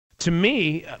to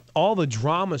me, all the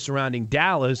drama surrounding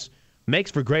Dallas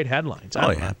makes for great headlines. Oh,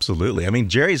 yeah, absolutely. I mean,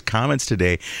 Jerry's comments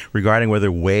today regarding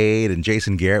whether Wade and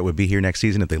Jason Garrett would be here next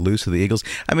season if they lose to the Eagles,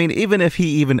 I mean, even if he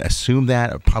even assumed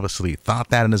that or probably thought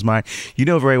that in his mind, you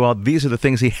know very well these are the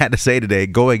things he had to say today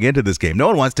going into this game. No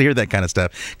one wants to hear that kind of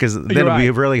stuff because then it'll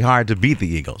be really hard to beat the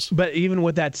Eagles. But even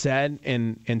with that said,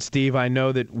 and Steve, I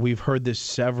know that we've heard this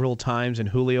several times, and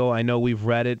Julio, I know we've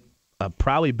read it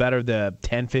probably better than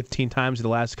 10, 15 times in the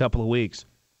last couple of weeks.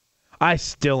 I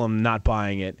still am not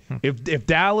buying it. If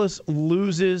Dallas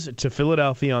loses to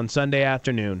Philadelphia on Sunday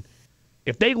afternoon,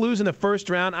 if they lose in the first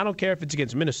round, I don't care if it's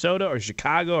against Minnesota or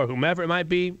Chicago or whomever it might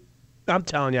be, I'm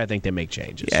telling you, I think they make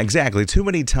changes. Yeah, exactly. Too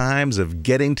many times of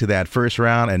getting to that first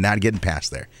round and not getting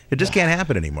past there. It just can't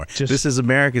happen anymore. This is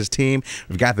America's team.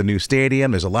 We've got the new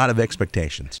stadium. There's a lot of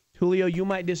expectations. Julio, you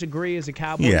might disagree as a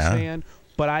Cowboys fan,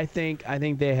 but I think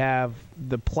they have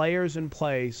the players in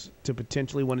place to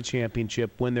potentially win a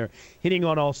championship when they're hitting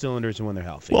on all cylinders and when they're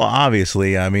healthy. Well,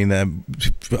 obviously, I mean,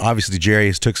 obviously Jerry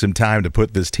has took some time to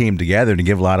put this team together and to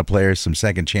give a lot of players some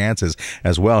second chances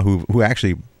as well, who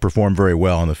actually performed very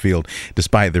well on the field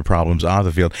despite their problems off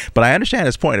the field. But I understand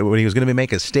his point when he was going to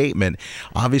make a statement.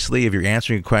 Obviously, if you're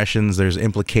answering questions, there's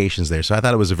implications there. So I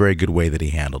thought it was a very good way that he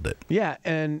handled it. Yeah,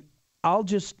 and I'll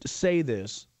just say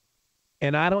this.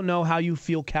 And I don't know how you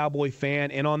feel, Cowboy fan,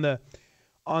 and on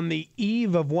the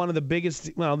eve of one of the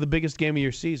biggest game of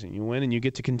your season, you win and you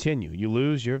get to continue. You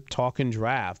lose, you're talking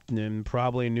draft and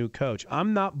probably a new coach.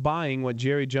 I'm not buying what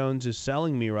Jerry Jones is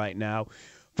selling me right now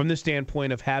from the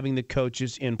standpoint of having the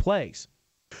coaches in place.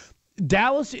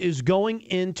 Dallas is going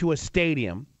into a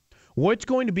stadium where it's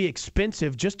going to be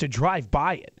expensive just to drive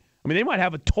by it. I mean, they might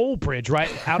have a toll bridge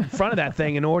right out in front of that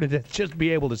thing in order to just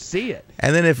be able to see it.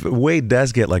 And then if Wade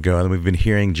does get let go, and we've been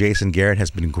hearing Jason Garrett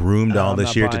has been groomed all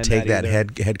this year to take that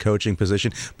head coaching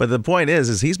position. But the point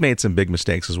is he's made some big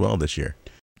mistakes as well this year.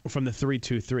 From the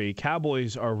 3-2-3,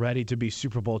 Cowboys are ready to be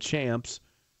Super Bowl champs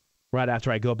right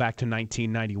after I go back to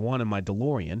 1991 in my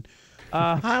DeLorean.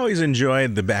 I always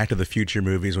enjoyed the Back to the Future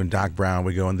movies when Doc Brown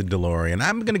would go in the DeLorean.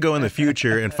 I'm going to go in the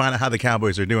future and find out how the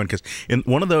Cowboys are doing because in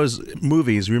one of those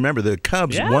movies, remember, the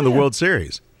Cubs won the World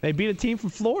Series. They beat a team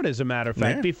from Florida, as a matter of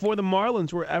fact, before the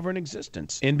Marlins were ever in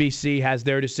existence. NBC has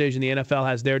their decision. The NFL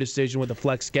has their decision with the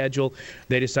flex schedule.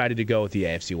 They decided to go with the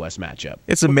AFC West matchup.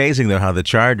 It's amazing, though, how the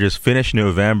Chargers finished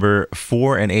November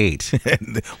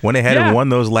 4-8. Went ahead and won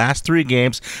those last 3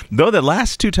 games. Though the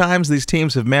last 2 times these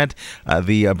teams have met,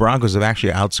 the Broncos have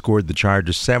actually outscored the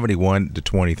Chargers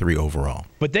 71-23 overall.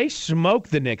 But they smoked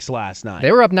the Knicks last night.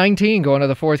 They were up 19 going to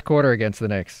the fourth quarter against the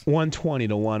Knicks.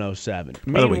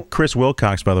 120-107. By the way, Chris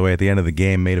Wilcox, by the way, at the end of the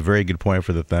game, made a very good point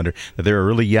for the Thunder that they're a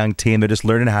really young team. They're just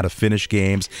learning how to finish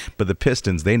games. But the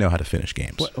Pistons, they know how to finish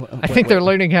games. I think they're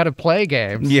learning how to play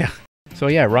games. Yeah. So,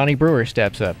 yeah, Ronnie Brewer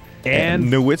steps up. And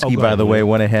Nowitzki, by the way,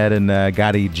 went ahead and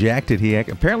got ejected. He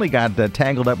apparently got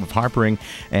tangled up with harpering,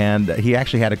 and he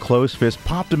actually had a closed fist,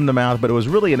 popped him in the mouth, but it was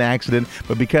really an accident.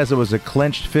 But because it was a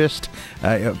clenched fist,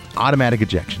 automatic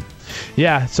ejection.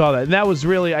 Yeah, I saw that. And that was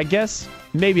really, I guess,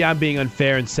 maybe I'm being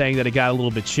unfair in saying that it got a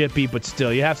little bit chippy, but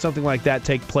still, you have something like that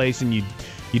take place, and you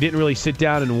didn't really sit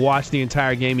down and watch the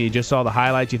entire game. You just saw the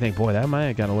highlights. You think, boy, that might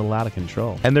have got a little out of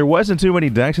control. And there wasn't too many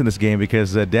dunks in this game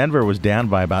because Denver was down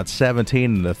by about 17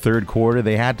 in the third quarter.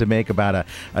 They had to make about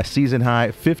a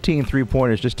season-high 15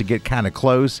 three-pointers just to get kind of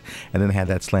close, and then had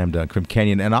that slam dunk from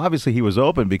Kenyon. And obviously he was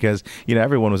open because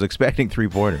everyone was expecting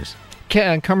three-pointers.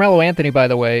 Carmelo Anthony, by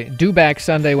the way, due back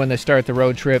Sunday when they start the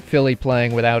road trip, Philly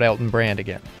playing without Elton Brand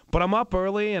again. But I'm up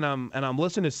early, and I'm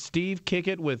listening to Steve kick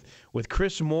it with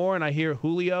Chris Moore, and I hear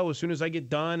Julio as soon as I get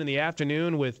done in the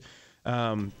afternoon with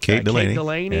Kate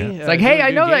Delaney. Yeah. It's like, hey,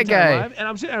 I know that guy. And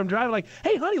I'm sitting there, I'm driving like,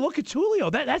 hey, honey, look, it's Julio.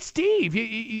 That's Steve.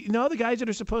 You know the guys that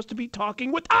are supposed to be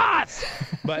talking with us.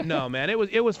 But no, man,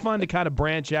 it was fun to kind of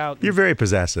branch out. You're very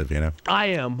possessive, I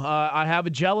am. I have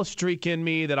a jealous streak in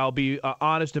me that I'll be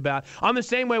honest about. I'm the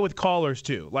same way with callers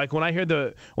too. Like when I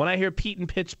hear Pete in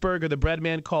Pittsburgh or the bread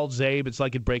man called Zabe, it's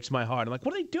like it breaks my heart. I'm like,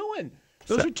 what are they doing?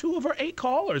 Those are 2 of our 8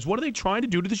 callers. What are they trying to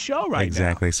do to the show right now?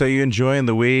 Exactly. So you enjoying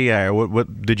the Wii?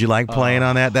 What did you like playing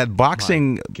on that? That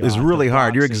boxing is really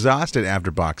hard. You're exhausted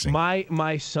after boxing.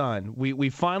 My son, we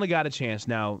finally got a chance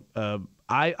now.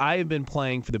 I have been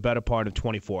playing for the better part of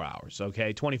 24 hours,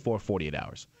 okay? 24, 48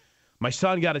 hours. My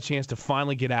son got a chance to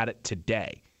finally get at it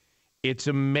today. It's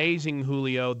amazing,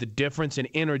 Julio, the difference in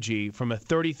energy from a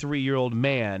 33-year-old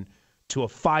man to a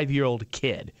 5-year-old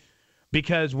kid.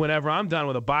 Because whenever I'm done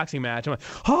with a boxing match, I'm like,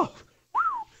 oh,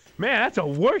 Man, that's a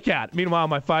workout. Meanwhile,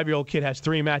 my 5-year-old kid has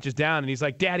 3 matches down, and he's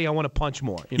like, "Daddy, I want to punch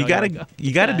more." You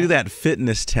gotta do that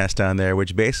fitness test on there,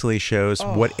 which basically shows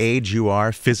what age you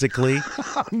are physically.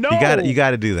 No, you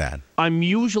gotta do that. I'm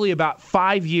usually about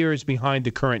 5 years behind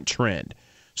the current trend.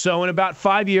 So in about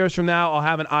 5 years from now, I'll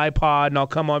have an iPod, and I'll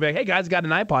come on and be like, "Hey guys, got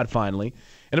an iPod finally."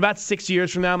 And about 6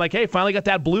 years from now, I'm like, "Hey, finally got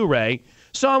that Blu-ray."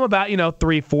 So I'm about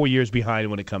 3-4 years behind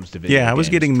when it comes to video Yeah, I was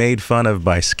games. getting made fun of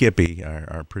by Skippy,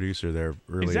 our producer there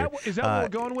earlier. Is that what we're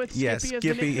going with? Yeah, Skippy as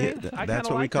Skippy. the nickname? That's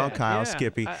what we call Kyle, Yeah,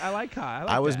 Skippy. I like Kyle.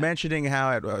 I was mentioning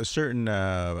how at a certain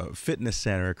fitness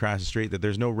center across the street that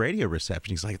there's no radio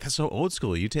reception. He's like, "That's so old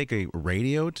school. You take a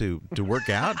radio to work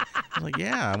out?" I'm like,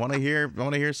 "Yeah, I want to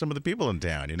hear some of the people in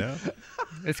town."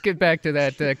 Let's get back to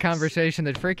that conversation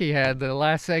that Fricky had the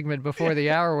last segment before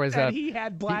the hour was up. He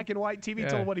had black and white TV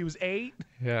till when he was 8.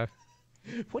 Yeah.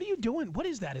 What are you doing? What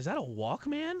is that? Is that a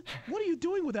Walkman? What are you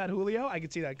doing with that, Julio? I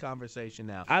can see that conversation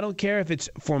now. I don't care if it's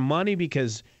for money,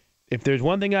 because if there's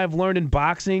one thing I've learned in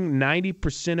boxing,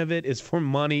 90% of it is for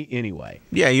money anyway.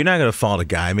 Yeah, you're not going to fault a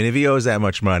guy. I mean, if he owes that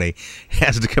much money, he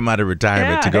has to come out of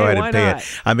retirement to go ahead and pay it.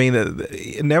 I mean,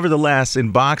 nevertheless, in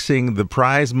boxing, the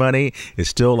prize money is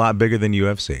still a lot bigger than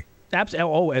UFC.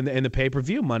 Absolutely. Oh, and the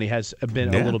pay-per-view money has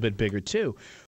been a little bit bigger too.